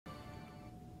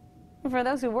For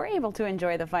those who were able to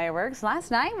enjoy the fireworks,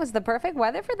 last night was the perfect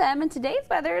weather for them, and today's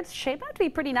weather, it's shaped out to be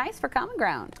pretty nice for Common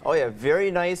Ground. Oh yeah, very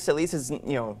nice. At least it's,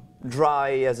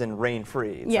 dry as in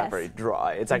rain-free. It's yes. not very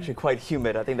dry. It's actually quite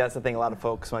humid. I think that's the thing a lot of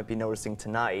folks might be noticing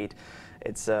tonight.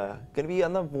 It's going to be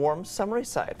on the warm, summery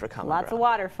side for Common Ground. Lots of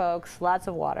water, folks. Lots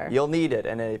of water. You'll need it,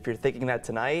 and if you're thinking that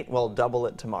tonight, well, double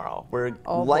it tomorrow. We're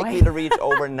Oh, likely to reach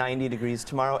over 90 degrees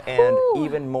tomorrow and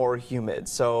even more humid.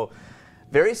 So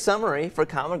very summery for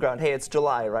Common Ground. Hey, it's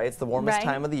July, right? It's the warmest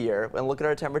time of the year. And look at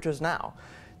our temperatures now.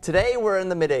 Today, we're in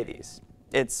the mid-80s.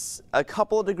 It's a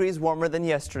couple of degrees warmer than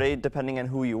yesterday, depending on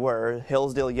who you were.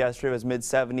 Hillsdale yesterday was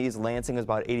mid-70s. Lansing was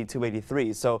about 82,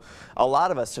 83. So a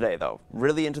lot of us today, though,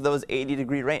 really into those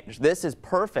 80-degree range. This is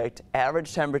perfect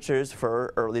average temperatures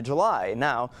for early July.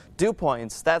 Now, dew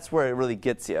points, that's where it really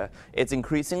gets you. It's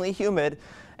increasingly humid.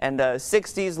 And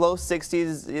 60s, low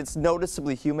 60s, it's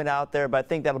noticeably humid out there, but I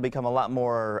think that'll become a lot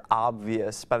more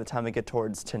obvious by the time we get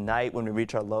towards tonight when we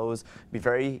reach our lows. It'll be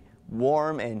very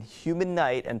warm and humid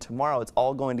night, and tomorrow it's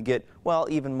all going to get, well,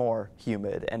 even more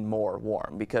humid and more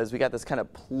warm because we got this kind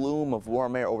of plume of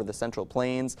warm air over the central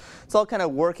plains. It's all kind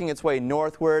of working its way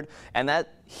northward, and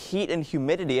that heat and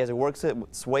humidity as it works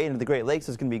its way into the Great Lakes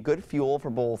is going to be good fuel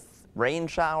for both rain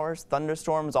showers,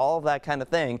 thunderstorms, all of that kind of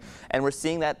thing. And we're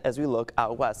seeing that as we look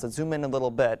out west. Let's zoom in a little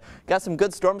bit. Got some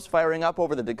good storms firing up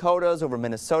over the Dakotas, over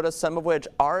Minnesota, some of which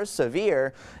are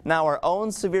severe. Now our own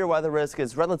severe weather risk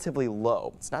is relatively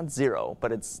low. It's not zero,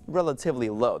 but it's relatively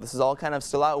low. This is all kind of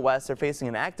still out west. They're facing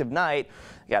an active night.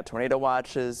 We got tornado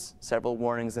watches, several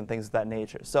warnings and things of that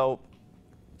nature. So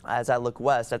as I look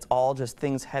west, that's all just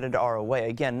things headed our way.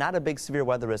 Again, not a big severe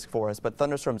weather risk for us, but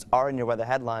thunderstorms are in your weather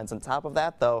headlines. On top of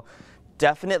that, though,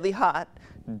 definitely hot,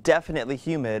 definitely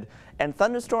humid, and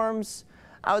thunderstorms,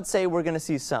 I would say we're going to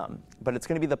see some, but it's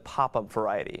going to be the pop-up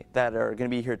variety that are going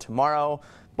to be here tomorrow,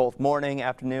 both morning,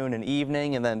 afternoon, and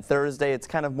evening, and then Thursday it's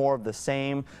kind of more of the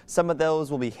same. Some of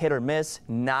those will be hit or miss,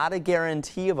 not a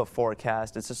guarantee of a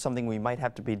forecast. It's just something we might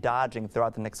have to be dodging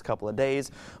throughout the next couple of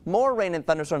days. More rain and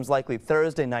thunderstorms likely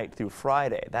Thursday night through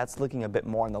Friday. That's looking a bit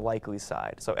more on the likely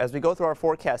side. So as we go through our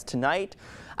forecast tonight,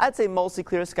 I'd say mostly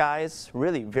clear skies,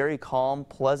 really very calm,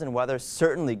 pleasant weather,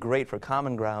 certainly great for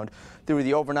Common Ground. Through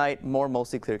the overnight,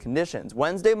 mostly clear conditions.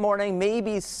 Wednesday morning,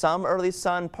 maybe some early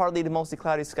sun, partly to mostly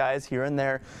cloudy skies here and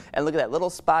there. And look at that, little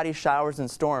spotty showers and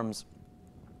storms,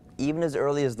 even as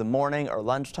early as the morning or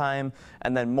lunchtime,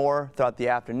 and then more throughout the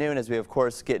afternoon as we, of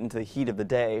course, get into the heat of the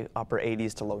day, upper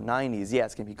 80s to low 90s. Yeah,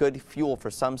 it's going to be good fuel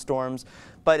for some storms,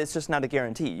 but it's just not a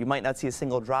guarantee. You might not see a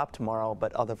single drop tomorrow,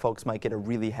 but other folks might get a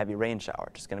really heavy rain shower,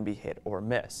 just going to be hit or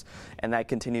miss. And that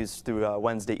continues through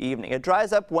Wednesday evening. It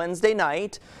dries up Wednesday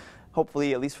night,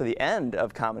 hopefully at least for the end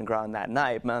of Common Ground that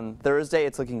night. On Thursday,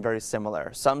 it's looking very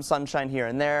similar. Some sunshine here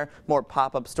and there, more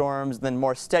pop-up storms, then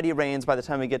more steady rains by the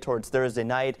time we get towards Thursday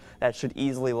night. That should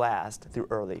easily last through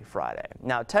early Friday.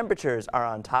 Now, temperatures are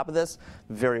on top of this,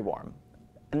 very warm.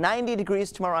 90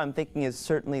 degrees tomorrow, I'm thinking, is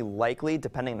certainly likely,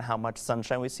 depending on how much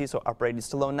sunshine we see, so upper 80s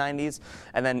to low 90s.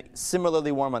 And then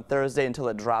similarly warm on Thursday until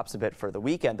it drops a bit for the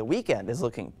weekend. The weekend is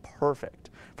looking perfect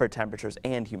for temperatures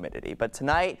and humidity. But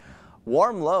tonight,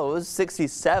 warm lows,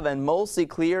 67, mostly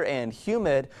clear and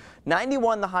humid.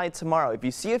 91 the high tomorrow. If you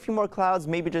see a few more clouds,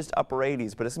 maybe just upper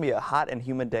 80s, but it's going to be a hot and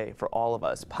humid day for all of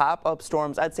us. Pop-up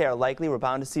storms, I'd say, are likely. We're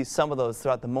bound to see some of those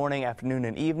throughout the morning, afternoon,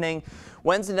 and evening.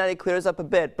 Wednesday night, it clears up a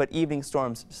bit, but evening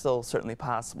storms still certainly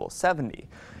possible. 70,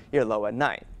 your low at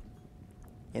night.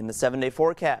 In the 7-day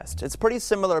forecast, it's pretty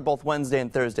similar both Wednesday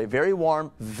and Thursday. Very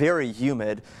warm, very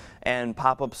humid, and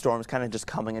pop-up storms kind of just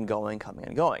coming and going, coming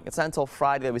and going. It's not until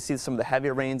Friday that we see some of the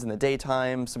heavier rains in the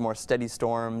daytime, some more steady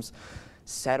storms.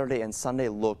 Saturday and Sunday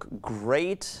look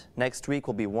great. Next week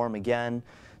will be warm again.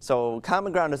 So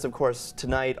Common Ground is, of course,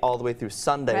 tonight all the way through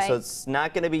Sunday. So it's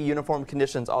not going to be uniform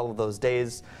conditions all of those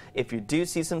days. If you do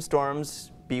see some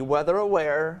storms, be weather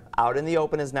aware. Out in the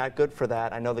open is not good for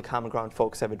that. I know the Common Ground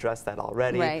folks have addressed that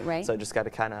already. Right. So just got to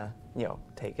kind of,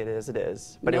 take it as it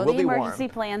is. But it will be warm. Emergency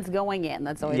plans going in.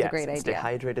 That's always a great idea. Stay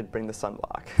hydrated, bring the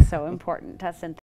sunblock. So important. Dustin.